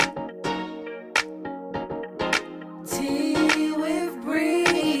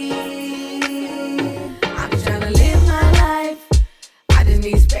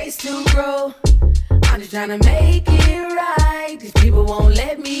just trying to make it right. These people won't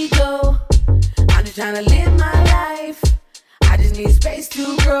let me go. I'm just trying to live my life. I just need space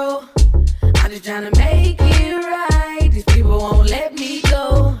to grow. I'm just trying to make it right. These people won't let me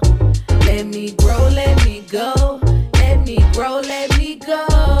go. Let me grow, let me go. Let me grow, let me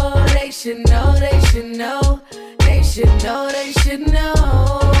go. They should know, they should know. They should know, they should know.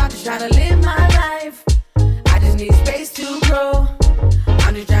 I'm just trying to live my life. I just need space to grow.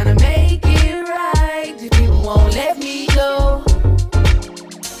 I'm just trying to make it right. These people won't let me go.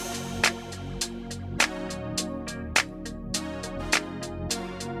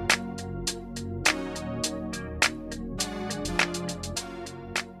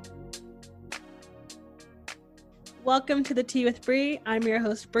 Welcome to the Tea with Bree. I'm your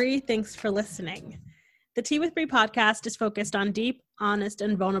host, Bree. Thanks for listening. The Tea with Bree podcast is focused on deep, honest,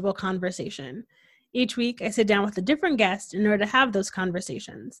 and vulnerable conversation. Each week, I sit down with a different guest in order to have those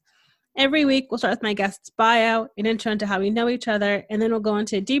conversations. Every week, we'll start with my guest's bio, an intro into how we know each other, and then we'll go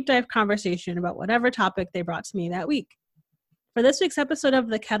into a deep dive conversation about whatever topic they brought to me that week. For this week's episode of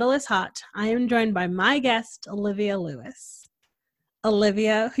The Kettle is Hot, I am joined by my guest, Olivia Lewis.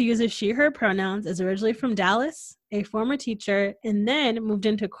 Olivia, who uses she, her pronouns, is originally from Dallas, a former teacher, and then moved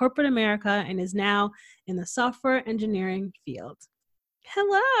into corporate America and is now in the software engineering field.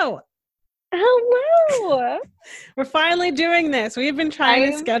 Hello. Hello. We're finally doing this. We've been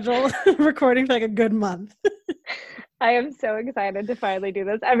trying to schedule recording for like a good month. I am so excited to finally do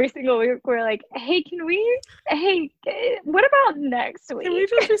this. Every single week we're like, hey, what about next week? Can we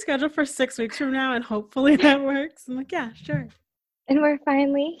just reschedule for 6 weeks from now and hopefully that works? I'm like, yeah, sure. And we're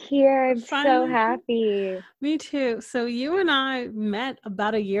finally here. I'm so happy. Me too. So you and I met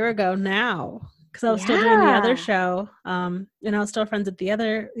about a year ago now because I was still doing the other show. And I was still friends with the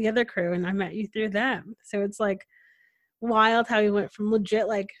other crew, and I met you through them. So it's like wild how we went from legit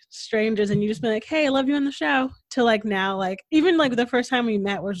like strangers and you just been like, hey, I love you on the show, to like now, like even like the first time we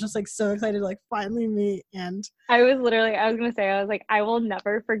met was just like so excited to like finally meet. And I was like, I will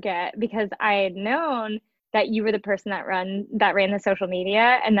never forget, because I had known that you were the person that ran the social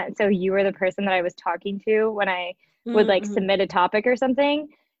media, and that so you were the person that I was talking to when I would like submit a topic or something.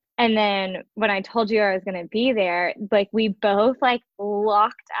 And then when I told you I was going to be there, like we both like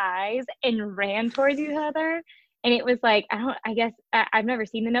locked eyes and ran towards each other. And it was like, I've never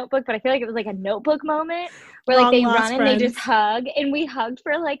seen The Notebook, but I feel like it was like a Notebook moment where like they run and they just hug, and we hugged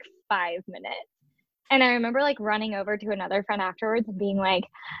for like 5 minutes. And I remember like running over to another friend afterwards and being like,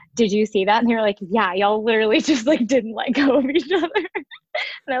 did you see that? And they were like, yeah, y'all literally just like didn't let go of each other.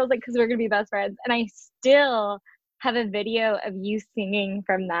 And I was like, because we're going to be best friends. And I still have a video of you singing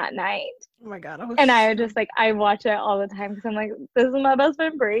from that night. Oh my God. I watch it all the time because I'm like, this is my best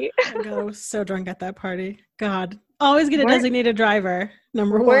friend, Brie. Oh my God, I was so drunk at that party. God. Always get a designated driver,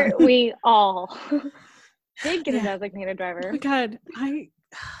 number one. We all did get a designated driver. Oh my God.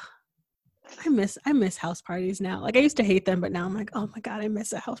 I miss house parties now. Like I used to hate them, but now I'm like, oh my God, I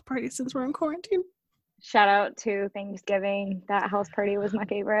miss a house party since we're in quarantine. Shout out to Thanksgiving. That house party was my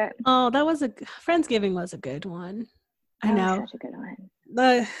favorite. Oh, Friendsgiving was a good one. I know. Such a good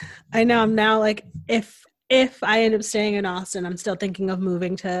one. I know. I'm now like, if I end up staying in Austin, I'm still thinking of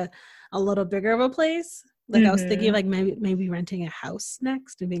moving to a little bigger of a place. Like I was thinking of like maybe renting a house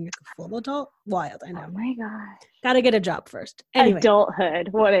next and being a full adult. Wild, I know. Oh my gosh. Gotta get a job first. Anyway. Adulthood.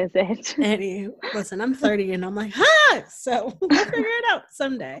 What is it? Listen, I'm 30 and I'm like, so we'll figure it out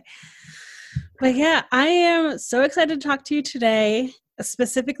someday. But yeah, I am so excited to talk to you today,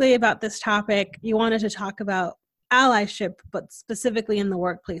 specifically about this topic. You wanted to talk about allyship, but specifically in the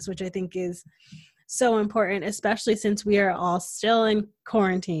workplace, which I think is so important, especially since we are all still in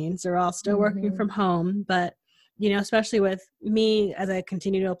quarantine. So we're all still working from home. But, especially with me, as I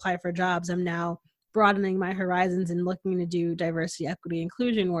continue to apply for jobs, I'm now broadening my horizons and looking to do diversity, equity,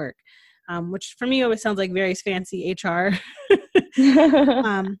 inclusion work, which for me always sounds like very fancy HR.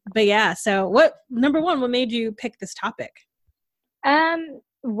 But yeah, so number one, what made you pick this topic?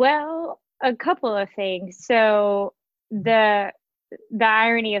 Well, a couple of things. So the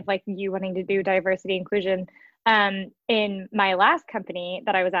irony of like you wanting to do diversity inclusion, in my last company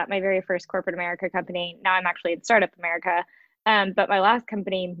that I was at, my very first corporate America company, now I'm actually in startup America. But my last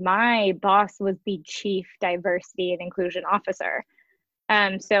company, my boss was the chief diversity and inclusion officer.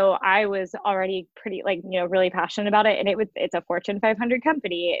 So I was already pretty really passionate about it. And it's a Fortune 500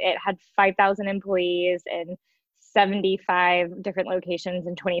 company. It had 5,000 employees in 75 different locations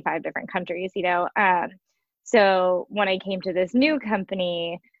in 25 different countries, So when I came to this new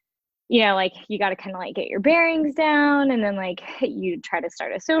company, you got to kind of get your bearings down, and then you try to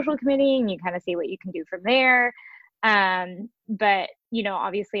start a social committee and you kind of see what you can do from there. But, you know,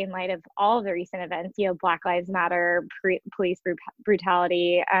 obviously in light of all of the recent events, you know, Black Lives Matter, police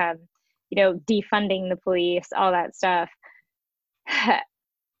brutality, you know, defunding the police, all that stuff,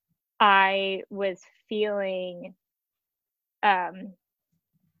 I was feeling, I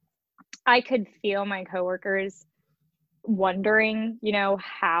could feel my coworkers wondering, you know,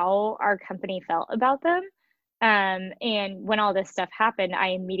 how our company felt about them. And when all this stuff happened, I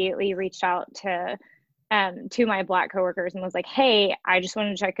immediately reached out to my Black coworkers and was like, hey, I just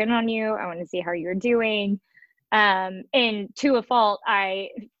wanted to check in on you. I want to see how you're doing. And to a fault, I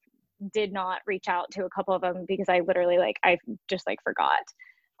did not reach out to a couple of them because I literally I just forgot.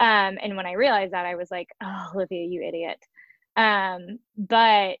 And when I realized that, I was like, oh, Olivia, you idiot.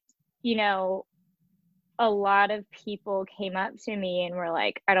 But, you know, a lot of people came up to me and were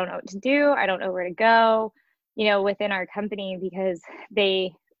like, I don't know what to do. I don't know where to go, you know, within our company, because there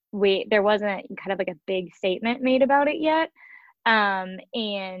wasn't kind of a big statement made about it yet.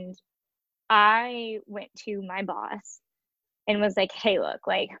 And I went to my boss and was like, hey, look,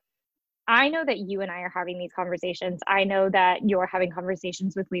 I know that you and I are having these conversations. I know that you're having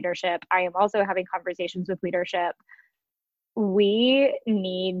conversations with leadership. I am also having conversations with leadership. We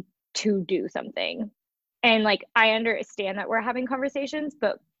need to do something. And I understand that we're having conversations,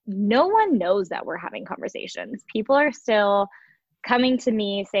 but no one knows that we're having conversations. People are still coming to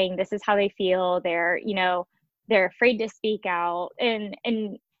me saying this is how they feel. They're, you know, they're afraid to speak out, and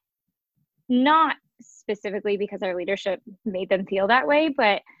not specifically because our leadership made them feel that way,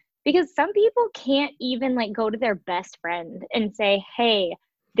 but because some people can't even go to their best friend and say, hey,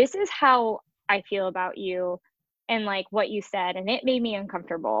 this is how I feel about you and what you said, and it made me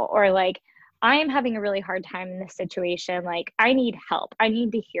uncomfortable, or I am having a really hard time in this situation. I need help. I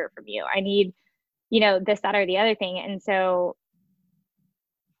need to hear from you. I need, you know, this, that, or the other thing. And so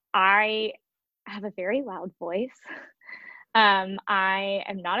I have a very loud voice. I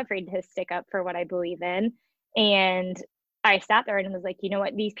am not afraid to stick up for what I believe in. And I sat there and was like, you know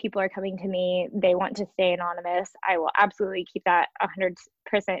what? These people are coming to me. They want to stay anonymous. I will absolutely keep that 100%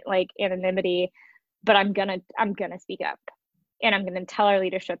 anonymity, but I'm gonna speak up, and I'm gonna tell our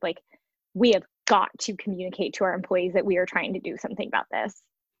leadership, we have got to communicate to our employees that we are trying to do something about this,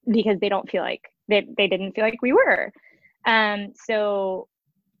 because they don't feel like they didn't feel like we were. So,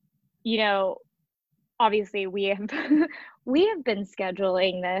 you know, obviously we have been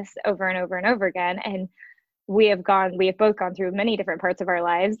scheduling this over and over and over again, and we have both gone through many different parts of our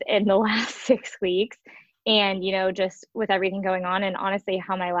lives in the last 6 weeks. And, you know, just with everything going on, and honestly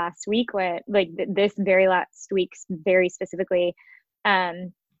how my last week went, this very last week very specifically,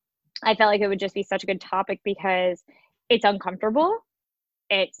 I felt like it would just be such a good topic because it's uncomfortable,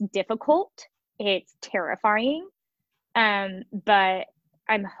 it's difficult, it's terrifying. But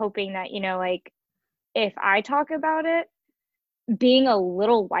I'm hoping that, you know, if I talk about it, being a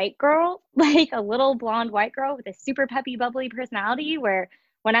little white girl, a little blonde white girl with a super peppy, bubbly personality, where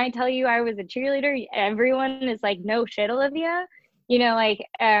when I tell you I was a cheerleader, everyone is like, no shit, Olivia. You know,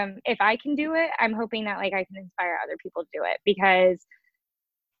 if I can do it, I'm hoping that I can inspire other people to do it, because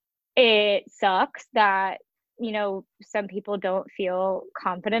it sucks that, you know, some people don't feel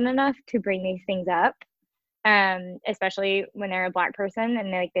confident enough to bring these things up, especially when they're a Black person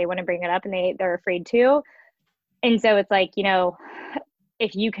and they want to bring it up and they're afraid to. And so it's you know,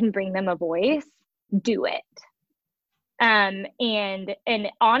 if you can bring them a voice, do it. And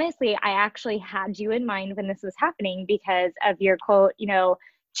honestly, I actually had you in mind when this was happening because of your quote, you know,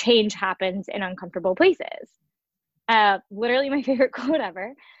 change happens in uncomfortable places. Literally my favorite quote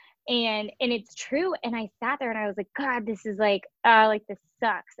ever. And it's true. And I sat there and I was like, God, this is this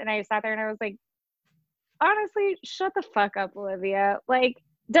sucks. And I sat there and I was like, honestly, shut the fuck up, Olivia.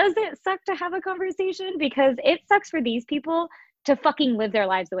 Does it suck to have a conversation? Because it sucks for these people to fucking live their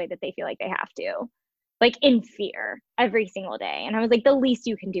lives the way that they feel like they have to, in fear every single day. And I was like, the least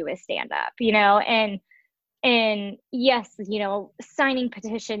you can do is stand up, you know? And yes, you know, signing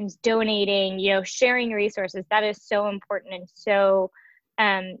petitions, donating, you know, sharing resources, that is so important. And so,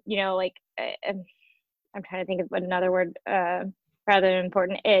 you know, I'm trying to think of another word, rather than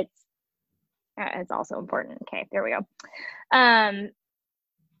important. It's also important. Okay, there we go.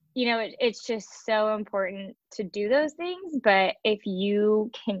 You know, it's just so important to do those things. But if you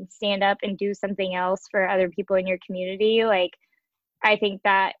can stand up and do something else for other people in your community, I think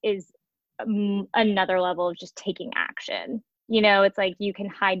that is another level of just taking action. You know, it's you can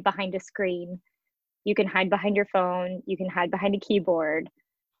hide behind a screen, you can hide behind your phone, you can hide behind a keyboard.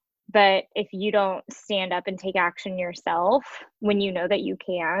 But if you don't stand up and take action yourself when you know that you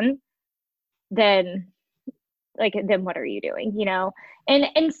can, then what are you doing, you know?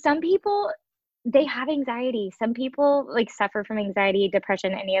 And some people, they have anxiety. Some people like suffer from anxiety,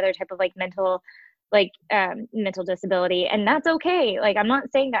 depression, any other type of like mental disability, and that's okay. Like, I'm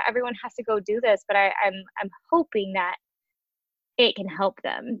not saying that everyone has to go do this, but I'm hoping that it can help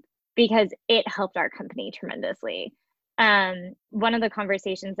them, because it helped our company tremendously. One of the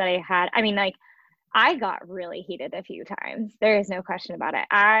conversations that I had, I mean, like, I got really heated a few times. There is no question about it.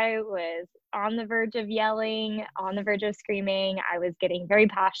 I was on the verge of yelling, on the verge of screaming. I was getting very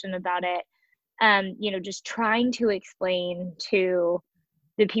passionate about it. Just trying to explain to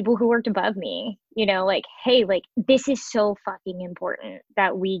the people who worked above me, like, hey, like, this is so fucking important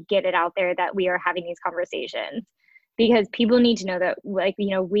that we get it out there, that we are having these conversations, because people need to know that, like,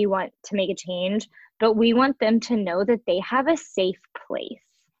 we want to make a change, but we want them to know that they have a safe place.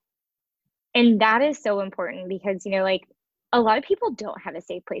 And that is so important, because, like, a lot of people don't have a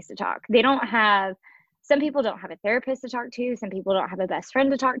safe place to talk. Some people don't have a therapist to talk to. Some people don't have a best friend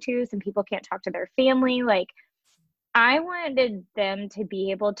to talk to. Some people can't talk to their family. Like, I wanted them to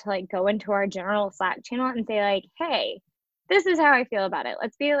be able to, like, go into our general Slack channel and say, like, hey, this is how I feel about it.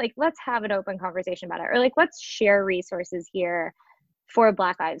 Let's have an open conversation about it. Or, like, let's share resources here for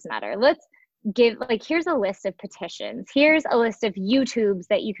Black Lives Matter. Let's give, like, here's a list of petitions. Here's a list of YouTubes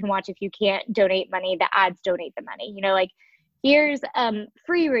that you can watch if you can't donate money. The ads donate the money. Like, here's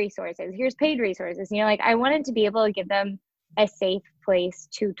free resources. Here's paid resources. Like, I wanted to be able to give them a safe place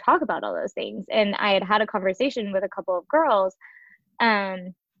to talk about all those things. And I had a conversation with a couple of girls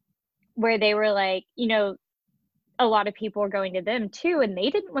where they were like, a lot of people were going to them too, and they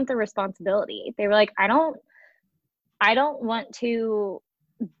didn't want the responsibility. They were like, I don't want to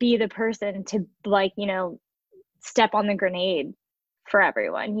be the person to, like, step on the grenade for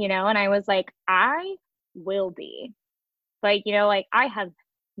everyone, and I was like, I will be, like, like, I have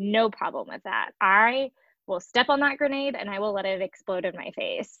no problem with that. I will step on that grenade and I will let it explode in my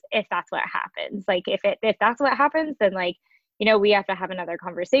face if that's what happens. Like, if that's what happens, then, like, we have to have another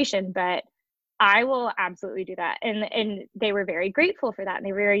conversation, but I will absolutely do that. And they were very grateful for that, and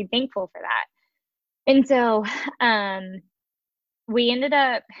they were very thankful for that. And so we ended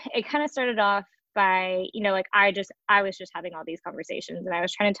up, it kind of started off by, like, I was just having all these conversations, and I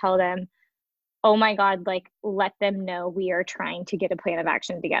was trying to tell them, oh my God, like, let them know we are trying to get a plan of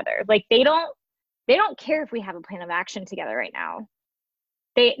action together. Like, they don't care if we have a plan of action together right now.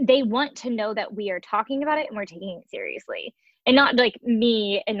 They want to know that we are talking about it and we're taking it seriously. And not like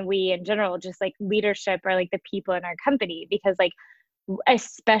me and we in general, just like leadership or like the people in our company, because, like,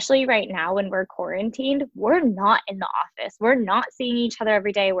 especially right now when we're quarantined, we're not in the office. We're not seeing each other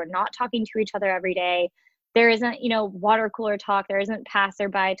every day. We're not talking to each other every day. There isn't, water cooler talk. There isn't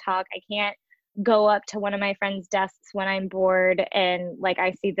passerby talk. I can't go up to one of my friends' desks when I'm bored and, like,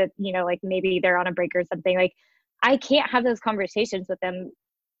 I see that, like, maybe they're on a break or something. Like, I can't have those conversations with them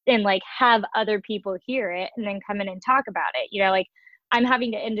and, like, have other people hear it and then come in and talk about it. Like, I'm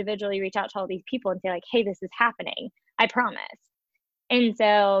having to individually reach out to all these people and say, like, hey, this is happening. I promise. And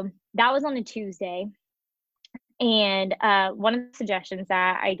so that was on a Tuesday. And one of the suggestions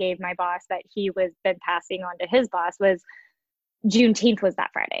that I gave my boss that he was then passing on to his boss was Juneteenth was that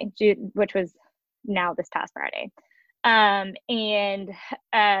Friday, which was now this past Friday. And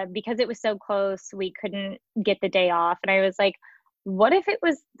because it was so close, we couldn't get the day off. And I was like, what if it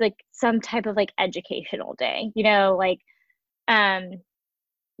was like some type of like educational day, like,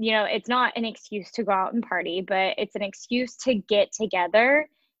 it's not an excuse to go out and party, but it's an excuse to get together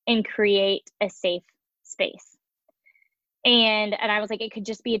and create a safe space. And I was like, it could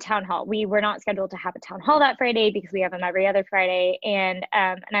just be a town hall. We were not scheduled to have a town hall that Friday because we have them every other Friday. And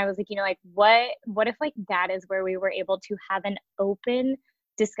I was like, like, what if, like, that is where we were able to have an open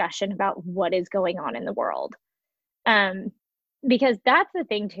discussion about what is going on in the world? Because that's the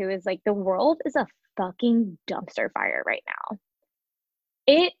thing too, is like, the world is a fucking dumpster fire right now.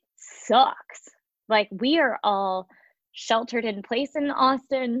 It sucks. Like, we are all sheltered in place in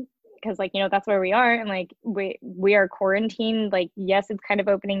Austin because, like, that's where we are. And, like, we are quarantined. Like, yes, it's kind of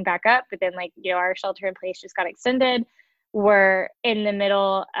opening back up, but then, like, our shelter in place just got extended. We're in the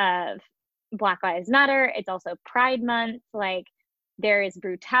middle of Black Lives Matter. It's also Pride Month. Like, there is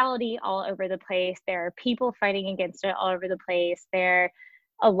brutality all over the place. There are people fighting against it all over the place.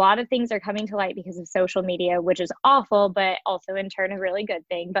 A lot of things are coming to light because of social media, which is awful, but also in turn a really good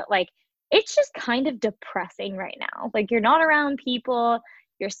thing. But, like, it's just kind of depressing right now. Like, you're not around people,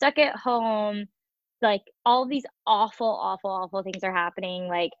 you're stuck at home, like, all these awful, awful, awful things are happening.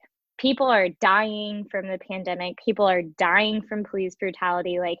 Like, people are dying from the pandemic. People are dying from police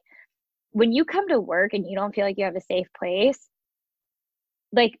brutality. Like, when you come to work and you don't feel like you have a safe place,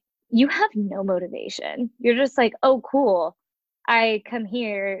 like, you have no motivation. You're just like, oh, cool. I come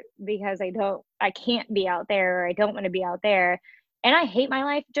here because I can't be out there, or I don't want to be out there. And I hate my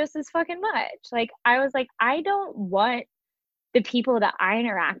life just as fucking much. Like, I was like, I don't want the people that I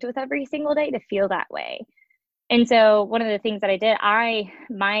interact with every single day to feel that way. And so one of the things that I did,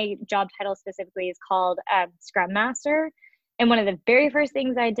 my job title specifically is called Scrum Master. And one of the very first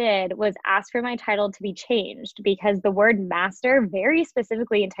things I did was ask for my title to be changed, because the word master, very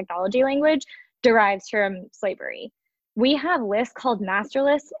specifically in technology language, derives from slavery. We have lists called master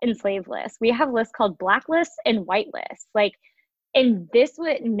lists and slave lists. We have lists called black lists and white lists. Like, and this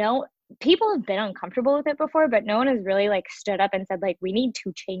would no people have been uncomfortable with it before, but no one has really like stood up and said like, we need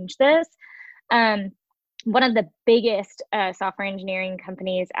to change this. One of the biggest software engineering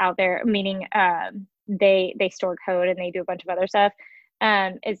companies out there, meaning they store code and they do a bunch of other stuff,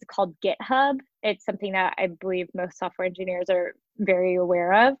 is called GitHub. It's something that I believe most software engineers are very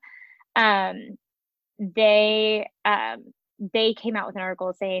aware of. They came out with an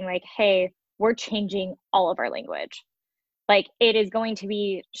article saying like, hey, we're changing all of our language. Like, it is going to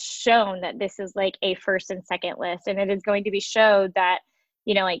be shown that this is like a first and second list, and it is going to be showed that,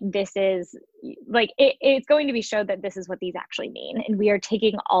 you know, like this is like, it's going to be showed that this is what these actually mean. And we are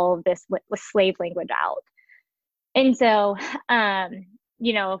taking all of this with slave language out. And so,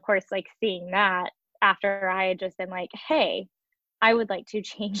 you know, of course, like seeing that after I had just been like, hey, I would like to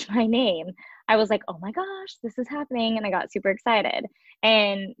change my name, I was like, oh my gosh, this is happening. And I got super excited.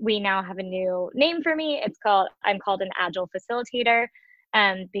 And we now have a new name for me. I'm called an agile facilitator,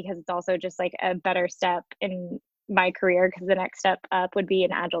 because it's also just like a better step in my career, because the next step up would be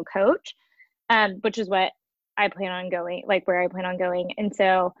an agile coach, which is what I plan on going, like where I plan on going. And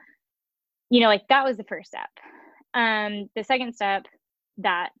so, you know, like that was the first step. The second step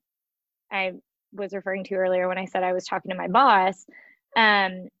that I was referring to earlier when I said I was talking to my boss,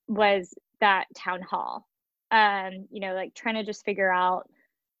 was that town hall. You know, like trying to just figure out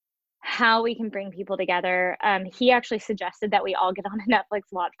how we can bring people together. He actually suggested that we all get on a Netflix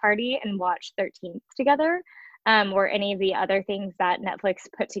watch party and watch 13th together, or any of the other things that Netflix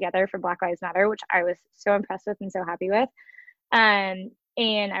put together for Black Lives Matter, which I was so impressed with and so happy with. And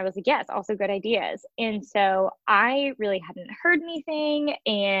I was like, yes, also good ideas. And so I really hadn't heard anything,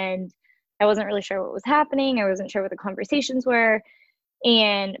 and I wasn't really sure what was happening. I wasn't sure what the conversations were.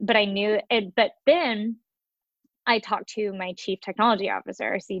 But I knew it, but then I talked to my chief technology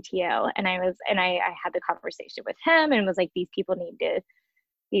officer, CTO, and I had the conversation with him and was like, these people need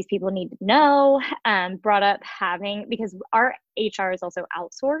to know, brought up because our HR is also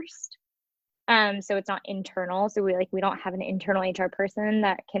outsourced. So it's not internal. So we don't have an internal HR person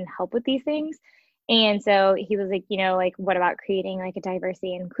that can help with these things. And so he was like, you know, like, what about creating like a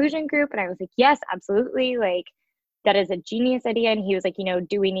diversity and inclusion group? And I was like, yes, absolutely. Like, that is a genius idea. And he was like, you know,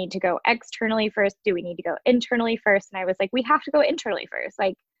 do we need to go externally first? Do we need to go internally first? And I was like, we have to go internally first.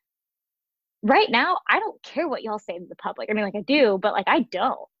 Like, right now, I don't care what y'all say to the public. I mean, like, I do, but like, I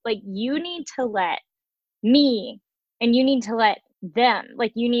don't. Like, you need to let me, and you need to let them,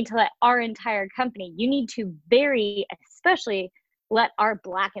 like, you need to let our entire company, you need to especially let our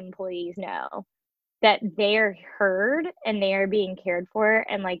Black employees know that they are heard and they are being cared for,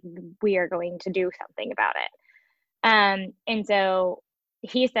 and like, we are going to do something about it. And so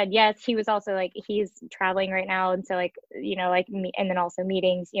he said yes. He was also like, he's traveling right now, and so like, you know, like me, and then also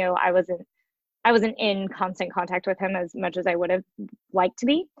meetings, you know, I wasn't in constant contact with him as much as I would have liked to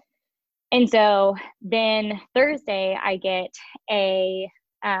be. And so then Thursday I get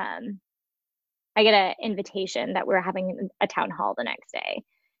an invitation that we're having a town hall the next day.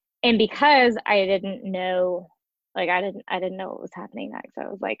 And because I didn't know, like, I didn't know what was happening next. I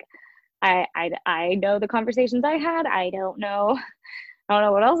was like, I know the conversations I had. I don't know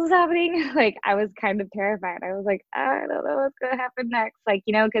what else is happening. Like, I was kind of terrified. I was like, I don't know what's going to happen next. Like,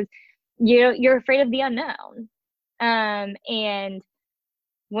 you know, because you're afraid of the unknown. And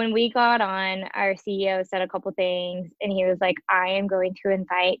when we got on, our CEO said a couple things, and he was like, I am going to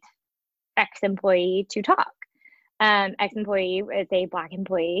invite X employee to talk. X employee is a Black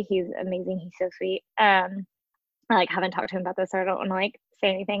employee. He's amazing. He's so sweet. I like haven't talked to him about this, so I don't want to like say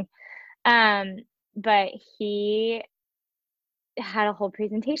anything. But he had a whole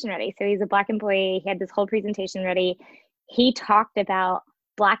presentation ready. So he's a Black employee. He had this whole presentation ready. He talked about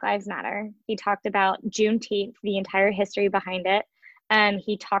Black Lives Matter. He talked about Juneteenth, the entire history behind it.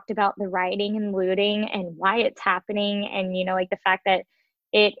 He talked about the rioting and looting and why it's happening, and, you know, like the fact that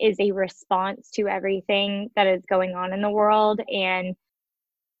it is a response to everything that is going on in the world. And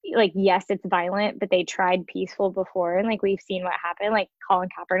like, yes, it's violent, but they tried peaceful before, and like, we've seen what happened. Like, Colin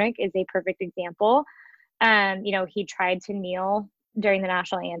Kaepernick is a perfect example. You know, he tried to kneel during the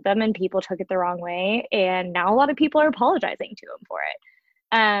national anthem, and people took it the wrong way. And now a lot of people are apologizing to him for it.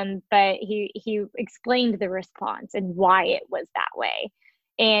 But he explained the response and why it was that way.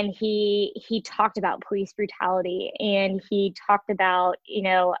 And he talked about police brutality, and he talked about,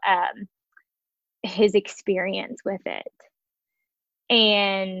 his experience with it.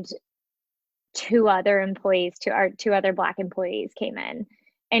 And two other Black employees came in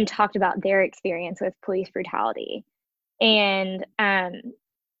and talked about their experience with police brutality. And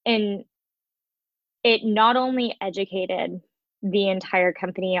it not only educated the entire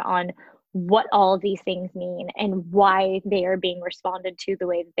company on what all of these things mean and why they are being responded to the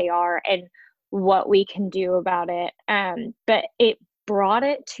way that they are and what we can do about it, but it brought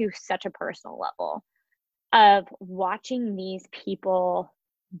it to such a personal level of watching these people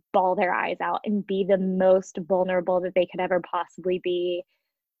bawl their eyes out and be the most vulnerable that they could ever possibly be,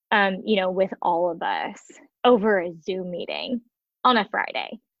 with all of us over a Zoom meeting on a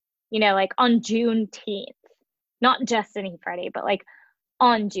Friday, like on Juneteenth, not just any Friday, but like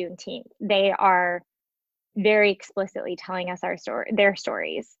on Juneteenth. They are very explicitly telling us their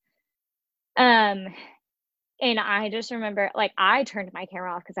stories. And I just remember, like, I turned my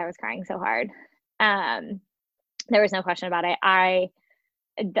camera off because I was crying so hard. There was no question about it.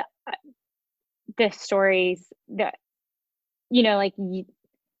 The stories that, like,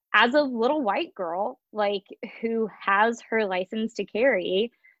 as a little white girl, like, who has her license to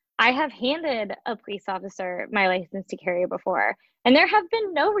carry, I have handed a police officer my license to carry before, and there have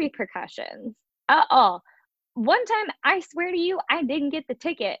been no repercussions at all. One time, I swear to you, I didn't get the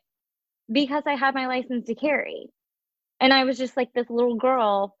ticket because I had my license to carry. And I was just like this little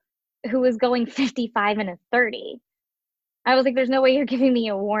girl who was going 55 and a 30. I was like, there's no way you're giving me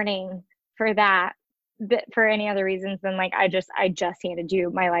a warning for that, but for any other reasons than, like, I just handed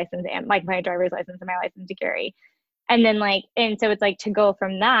you my license and, like, my driver's license and my license to carry. And then, like, and so it's like to go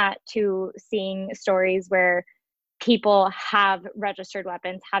from that to seeing stories where people have registered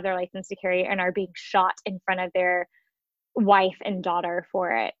weapons, have their license to carry, and are being shot in front of their wife and daughter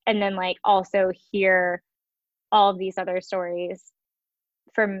for it. And then, like, also hear all of these other stories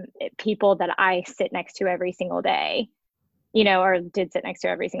from people that I sit next to every single day, or did sit next to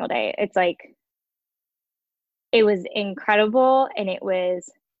every single day. It's like, it was incredible. And it was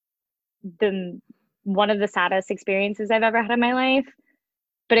one of the saddest experiences I've ever had in my life.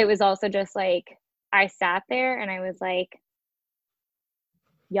 But it was also just like, I sat there and I was like,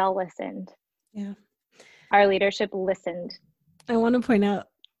 y'all listened. Yeah. Our leadership listened. I want to point out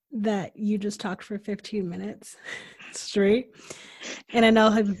that you just talked for 15 minutes straight. And I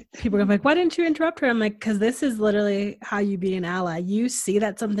know people are like, why didn't you interrupt her? I'm like, because this is literally how you be an ally. You see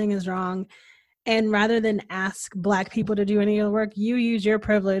that something is wrong, and rather than ask Black people to do any of the work, you use your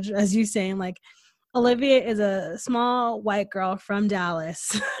privilege, as you saying, like, Olivia is a small white girl from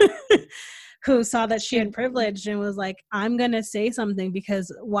Dallas who saw that she had privilege and was like, I'm going to say something,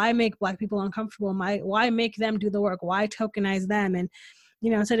 because why make Black people uncomfortable? Why make them do the work? Why tokenize them? And,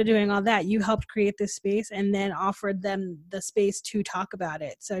 instead of doing all that, you helped create this space and then offered them the space to talk about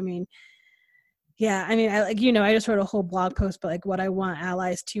it. So, I mean, yeah, I mean, I just wrote a whole blog post, but like what I want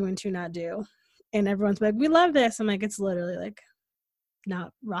allies to and to not do. And everyone's like, we love this. I'm like, it's literally like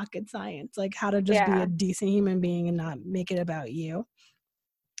not rocket science, like how to just be a decent human being and not make it about you.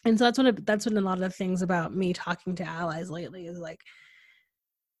 And so that's what a lot of the things about me talking to allies lately is like,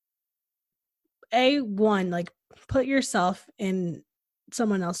 like, put yourself in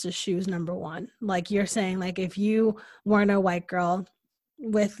someone else's shoes, number one. Like you're saying, like, if you weren't a white girl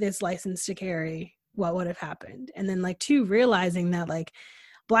with this license to carry, what would have happened? And then, like, two, realizing that, like,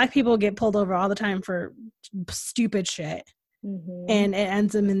 Black people get pulled over all the time for stupid shit, and it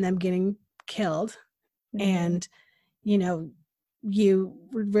ends up in them getting killed. And, you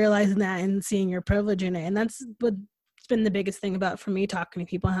realizing that and seeing your privilege in it. And that's what's been the biggest thing about, for me, talking to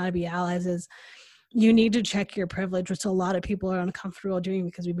people on how to be allies, is you need to check your privilege, which a lot of people are uncomfortable doing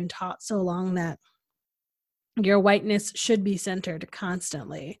because we've been taught so long that your whiteness should be centered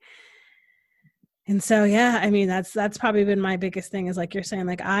constantly. And so, yeah, I mean, that's probably been my biggest thing, is like you're saying,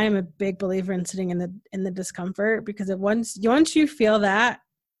 like, I am a big believer in sitting in the discomfort, because once you feel that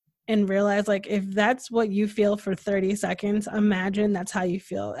and realize, like, if that's what you feel for 30 seconds, imagine that's how you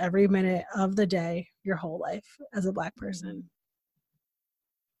feel every minute of the day, your whole life as a Black person.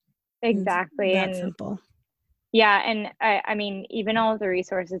 Exactly. That simple. Yeah. And I mean, even all of the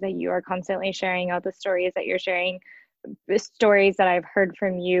resources that you are constantly sharing, all the stories that you're sharing, the stories that I've heard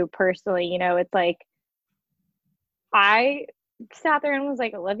from you personally, it's like, I sat there and was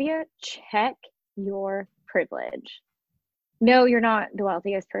like, Olivia, check your privilege. No, you're not the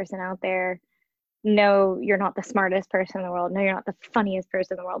wealthiest person out there. no, you're not the smartest person in the world. No, you're not the funniest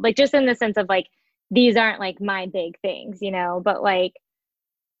person in the world. Like, just in the sense of like, these aren't like my big things, you know, but like,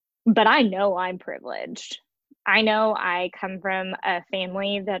 but I know I'm privileged. I know I come from a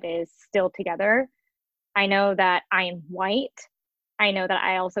family that is still together. I know that I am white. I know that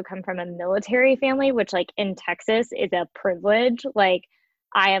I also come from a military family, which like in Texas is a privilege. Like,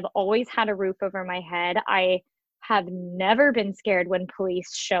 I have always had a roof over my head. I have never been scared when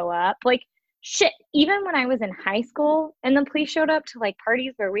police show up. Like, shit, even when I was in high school and the police showed up to like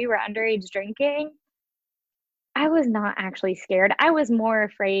parties where we were underage drinking, I was not actually scared. I was more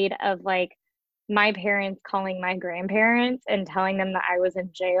afraid of like my parents calling my grandparents and telling them that I was in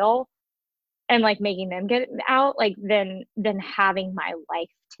jail and like making them get out, like than having my life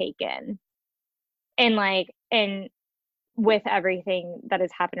taken. And like, and with everything that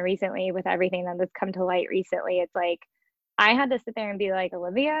has happened recently, with everything that has come to light recently, it's like I had to sit there and be like,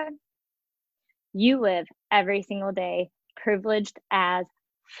 Olivia, you live every single day privileged as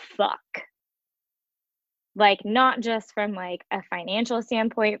fuck. Like, not just from like a financial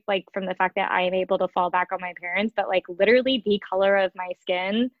standpoint, like from the fact that I am able to fall back on my parents, but like literally the color of my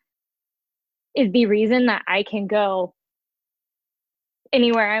skin is the reason that I can go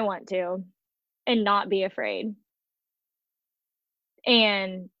anywhere I want to and not be afraid.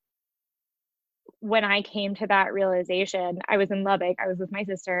 And when I came to that realization, I was in Lubbock, I was with my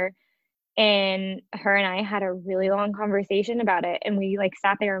sister, and her and I had a really long conversation about it. And we like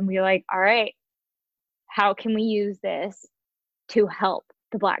sat there and we were like, all right, how can we use this to help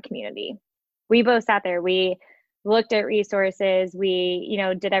the Black community? We both sat there, we looked at resources, we, you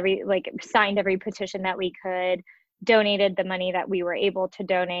know, did signed every petition that we could, donated the money that we were able to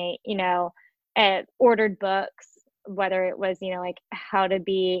donate, you know, ordered books, whether it was, you know, like how to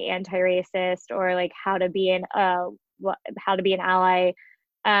be anti-racist or like how to be an ally,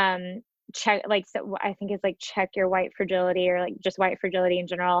 check, like, so I think it's like check your white fragility, or like just white fragility in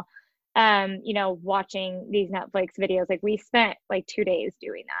general. You know, watching these Netflix videos, like we spent like 2 days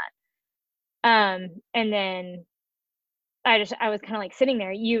doing that. And then I was kind of like sitting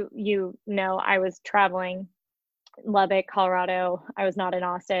there, you know, I was traveling Lubbock, Colorado. I was not in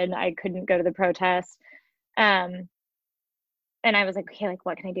Austin. I couldn't go to the protest. And I was like, okay, like,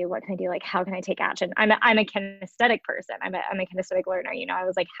 what can I do? What can I do? Like, how can I take action? I'm a kinesthetic person. I'm a kinesthetic learner. You know, I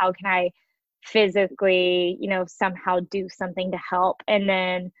was like, how can I physically, you know, somehow do something to help? And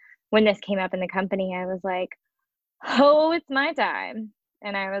then when this came up in the company, I was like, oh, it's my time.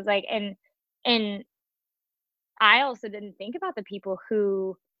 And I was like, and I also didn't think about the people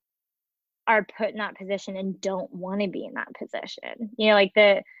who are put in that position and don't want to be in that position. You know, like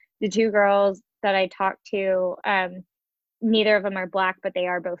the two girls that I talked to, neither of them are Black, but they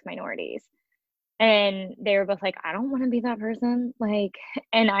are both minorities. And they were both like, I don't want to be that person. Like,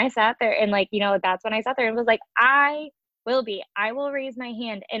 and I sat there and like, you know, that's when I sat there and was like, I will raise my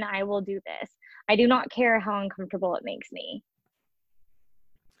hand and I will do this. I do not care how uncomfortable it makes me.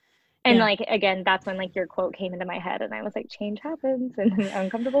 And like, again, that's when like your quote came into my head and I was like, change happens in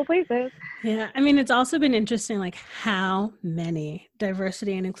uncomfortable places. Yeah. I mean, it's also been interesting, like how many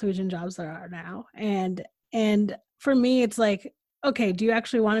diversity and inclusion jobs there are now. And for me, it's like, okay, do you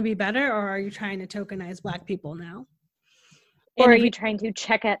actually want to be better, or are you trying to tokenize Black people now? Or are you trying to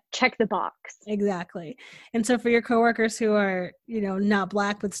check the box? Exactly. And so for your coworkers who are, you know, not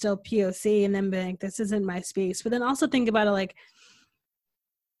Black, but still POC, and then being like, this isn't my space. But then also think about it like,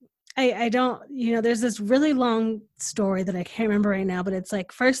 I don't, you know, there's this really long story that I can't remember right now, but it's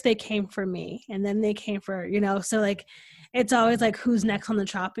like, first they came for me and then they came for, you know, so like, it's always like, who's next on the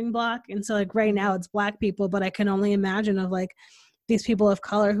chopping block? And so like right now it's Black people, but I can only imagine of like these people of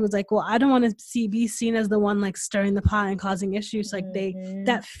color who's like, well, I don't want to be seen as the one like stirring the pot and causing issues. Like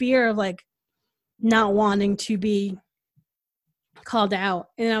that fear of like not wanting to be called out.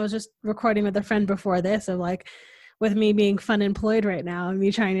 And I was just recording with a friend before this of like, with me being fun employed right now and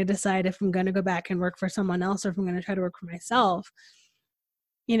me trying to decide if I'm going to go back and work for someone else or if I'm going to try to work for myself.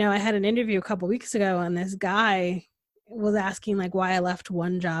 You know, I had an interview a couple weeks ago and this guy was asking like why I left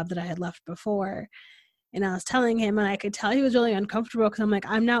one job that I had left before. And I was telling him, and I could tell he was really uncomfortable because I'm like,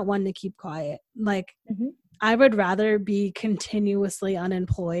 I'm not one to keep quiet. Like, I would rather be continuously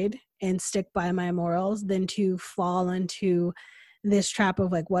unemployed and stick by my morals than to fall into this trap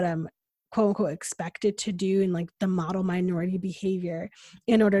of like what I'm quote unquote expected to do and like the model minority behavior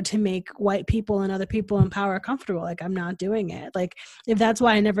in order to make white people and other people in power comfortable. Like, I'm not doing it. Like, if that's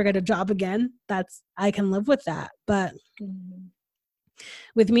why I never get a job again, I can live with that. But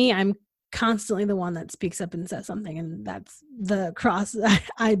with me, I'm constantly the one that speaks up and says something, and that's the cross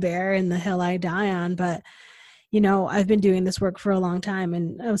I bear and the hill I die on. But I've been doing this work for a long time.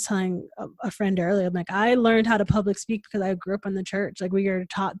 And I was telling a friend earlier, I'm like, I learned how to public speak because I grew up in the church. Like, we are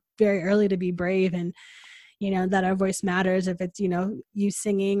taught very early to be brave and, that our voice matters, if it's, you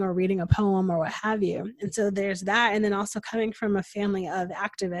singing or reading a poem or what have you. And so there's that. And then also coming from a family of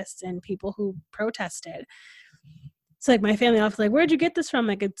activists and people who protested. It's like my family often like, where'd you get this from?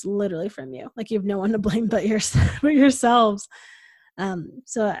 Like, it's literally from you. Like, you have no one to blame but yourselves.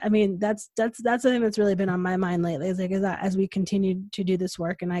 So I mean, that's the thing that's really been on my mind lately, is that as we continue to do this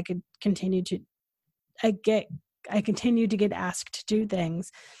work, and I continue to get asked to do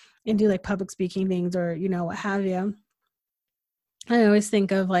things and do like public speaking things or, what have you. I always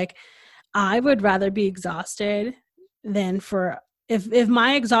think of like, I would rather be exhausted than if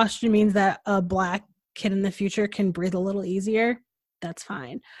my exhaustion means that a Black kid in the future can breathe a little easier, that's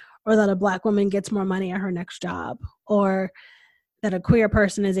fine. Or that a Black woman gets more money at her next job, or that a queer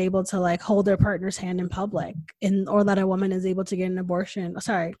person is able to like hold their partner's hand in public, or that a woman is able to get an abortion.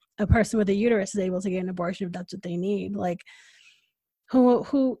 Sorry, a person with a uterus is able to get an abortion if that's what they need. Like,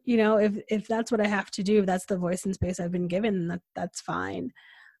 who, if that's what I have to do, if that's the voice and space I've been given, that's fine.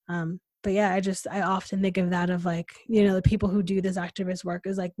 But yeah, I often think of that of like, the people who do this activist work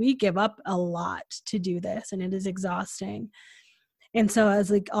is like, we give up a lot to do this, and it is exhausting. And so as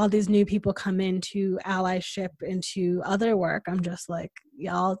like all these new people come into allyship, into other work, I'm just like,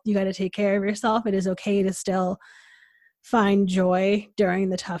 y'all, you got to take care of yourself. It is okay to still find joy during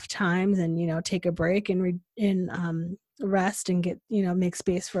the tough times, and, take a break and rest and get, make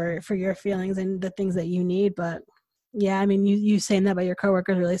space for your feelings and the things that you need. But yeah, I mean, you saying that about your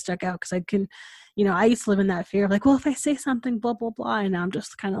coworkers really stuck out, because I can, I used to live in that fear of like, well, if I say something, blah, blah, blah. And now I'm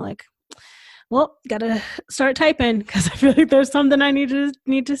just kind of like, well, gotta start typing, because I feel like there's something I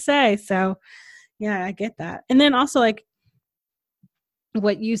need to say. So yeah, I get that. And then also like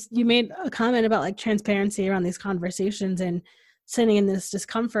what you made a comment about like transparency around these conversations and sitting in this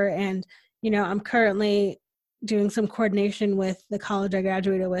discomfort. And, I'm currently doing some coordination with the college I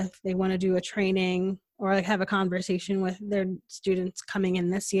graduated with. They want to do a training or like have a conversation with their students coming in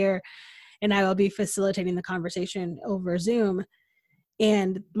this year. And I will be facilitating the conversation over Zoom.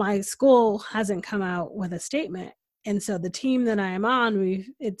 And my school hasn't come out with a statement. And so the team that I am on,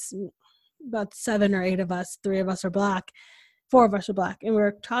 it's about 7 or 8 of us, 3 of us are Black, 4 of us are Black. And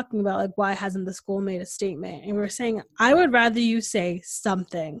we're talking about like, why hasn't the school made a statement? And we're saying, I would rather you say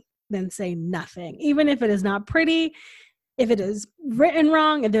something than say nothing, even if it is not pretty, if it is written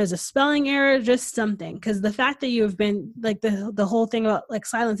wrong, if there's a spelling error, just something. Because the fact that you have been like the whole thing about like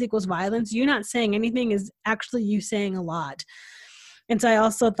silence equals violence, you not saying anything is actually you saying a lot. And so I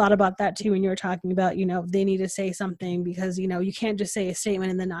also thought about that too when you were talking about, they need to say something, because, you can't just say a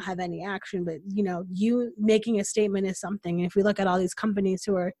statement and then not have any action. But, you making a statement is something. And if we look at all these companies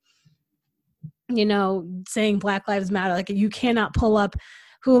who are, saying Black Lives Matter, like you cannot pull up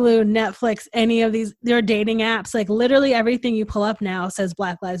Hulu, Netflix, any of these, their dating apps, like literally everything you pull up now says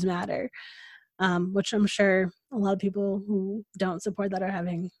Black Lives Matter. Which I'm sure a lot of people who don't support that are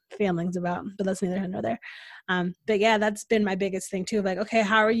having feelings about, but that's neither here nor there. But yeah, that's been my biggest thing too. Like, okay,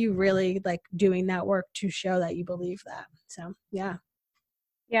 how are you really like doing that work to show that you believe that? So yeah.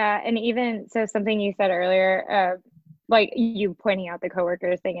 Yeah. And even so, something you said earlier, like you pointing out the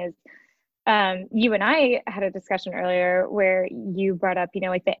coworkers thing is, you and I had a discussion earlier where you brought up,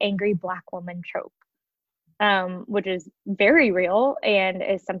 like the angry Black woman trope. Which is very real and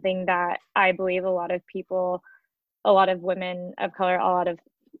is something that I believe a lot of people, a lot of women of color, a lot of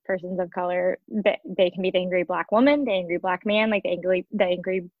persons of color, that they can be the angry Black woman, the angry Black man, like the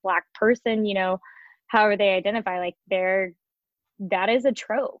angry Black person, however they identify, like that is a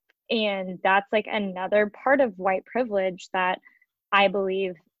trope. And that's like another part of white privilege that I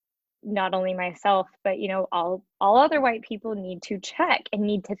believe not only myself, but, all other white people need to check and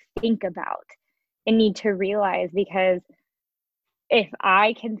need to think about and need to realize, because if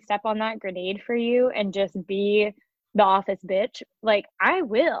I can step on that grenade for you and just be the office bitch, like I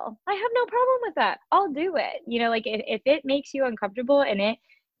will. I have no problem with that. I'll do it. Like if it makes you uncomfortable and it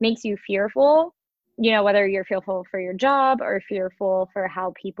makes you fearful, whether you're fearful for your job or fearful for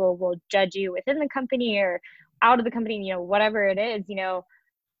how people will judge you within the company or out of the company, whatever it is,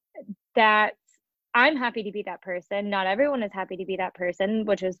 that I'm happy to be that person. Not everyone is happy to be that person,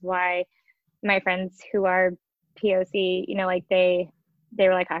 which is why my friends who are POC, like they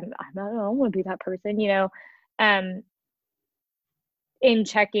were like, I don't want to be that person, in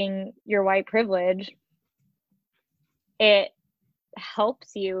checking your white privilege, it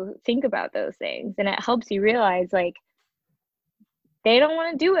helps you think about those things, and it helps you realize like they don't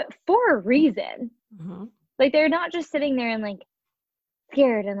want to do it for a reason. Mm-hmm. Like they're not just sitting there and like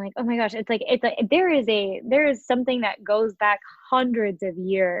scared and like, oh my gosh, it's like there is something that goes back hundreds of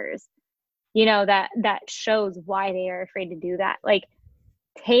years, you know, that shows why they are afraid to do that. Like,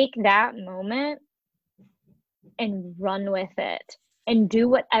 take that moment and run with it and do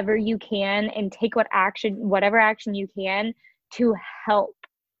whatever you can and take whatever action you can to help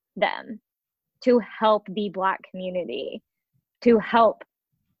them, to help the Black community, to help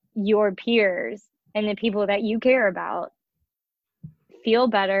your peers and the people that you care about feel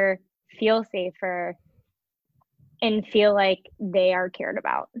better, feel safer, and feel like they are cared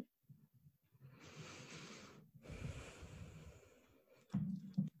about.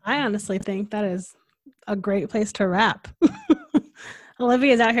 I honestly think that is a great place to wrap.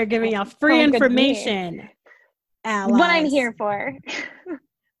 Olivia's out here giving y'all free information. Allies. What I'm here for.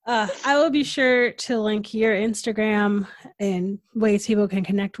 I will be sure to link your Instagram and ways people can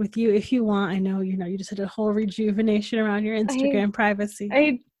connect with you if you want. I know, you just did a whole rejuvenation around your Instagram privacy.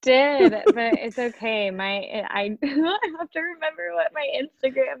 I did, but it's okay. I have to remember what my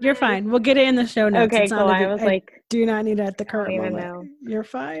Instagram You're is. fine. We'll get it in the show notes. Okay, cool. I do not need it at the current moment. Know. You're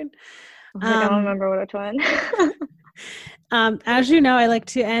fine. I don't remember which one. As you know, I like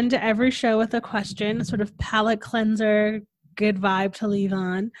to end every show with a question, sort of palate cleanser, good vibe to leave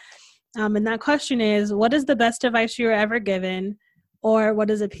on. And that question is, what is the best advice you were ever given, or what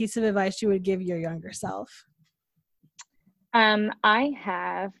is a piece of advice you would give your younger self? I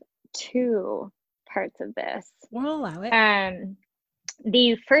have two parts of this. We'll allow it.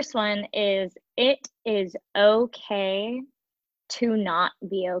 The first one is, it is okay to not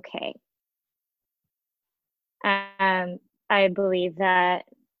be okay. I believe that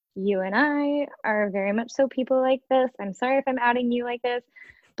you and I are very much so people like this. I'm sorry if I'm outing you like this,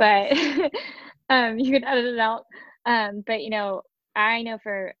 but you can edit it out. But I know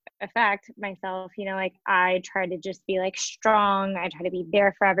for a fact myself, like, I try to just be like strong. I try to be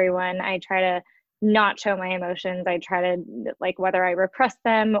there for everyone. I try to not show my emotions. I try to, like, whether I repress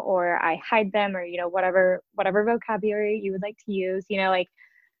them or I hide them, or whatever vocabulary you would like to use, like,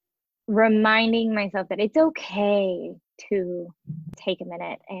 reminding myself that it's okay to take a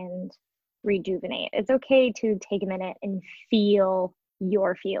minute and rejuvenate. It's okay to take a minute and feel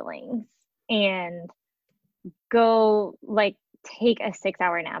your feelings and go, like, take a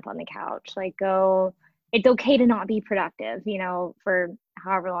 6-hour nap on the couch. Like, it's okay to not be productive, for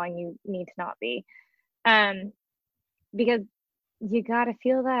however long you need to not be. Because you gotta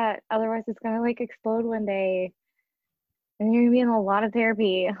feel that, otherwise it's gonna, like, explode one day. And you're gonna be in a lot of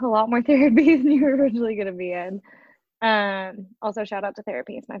therapy, a lot more therapy than you were originally gonna be in. Also, shout out to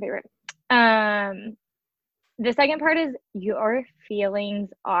therapy, it's my favorite. The second part is, your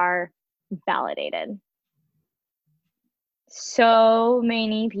feelings are validated. So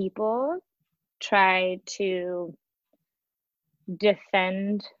many people try to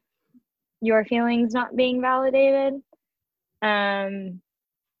defend your feelings not being validated,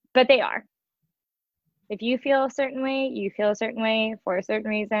 but they are. If you feel a certain way, you feel a certain way for a certain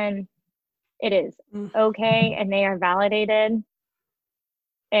reason. It is okay, and they are validated,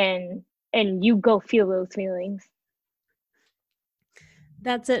 and you go feel those feelings.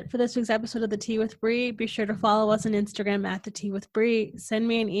 That's it for this week's episode of The Tea with Bree. Be sure to follow us on Instagram at The Tea with Bree. Send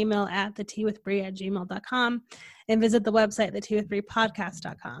me an email at theteawithbree@gmail.com and visit the website,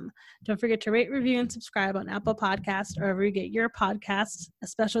 theteawithbreepodcast.com. Don't forget to rate, review, and subscribe on Apple Podcasts or wherever you get your podcasts. A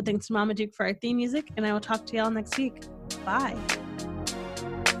special thanks to Mama Duke for our theme music, and I will talk to y'all next week. Bye.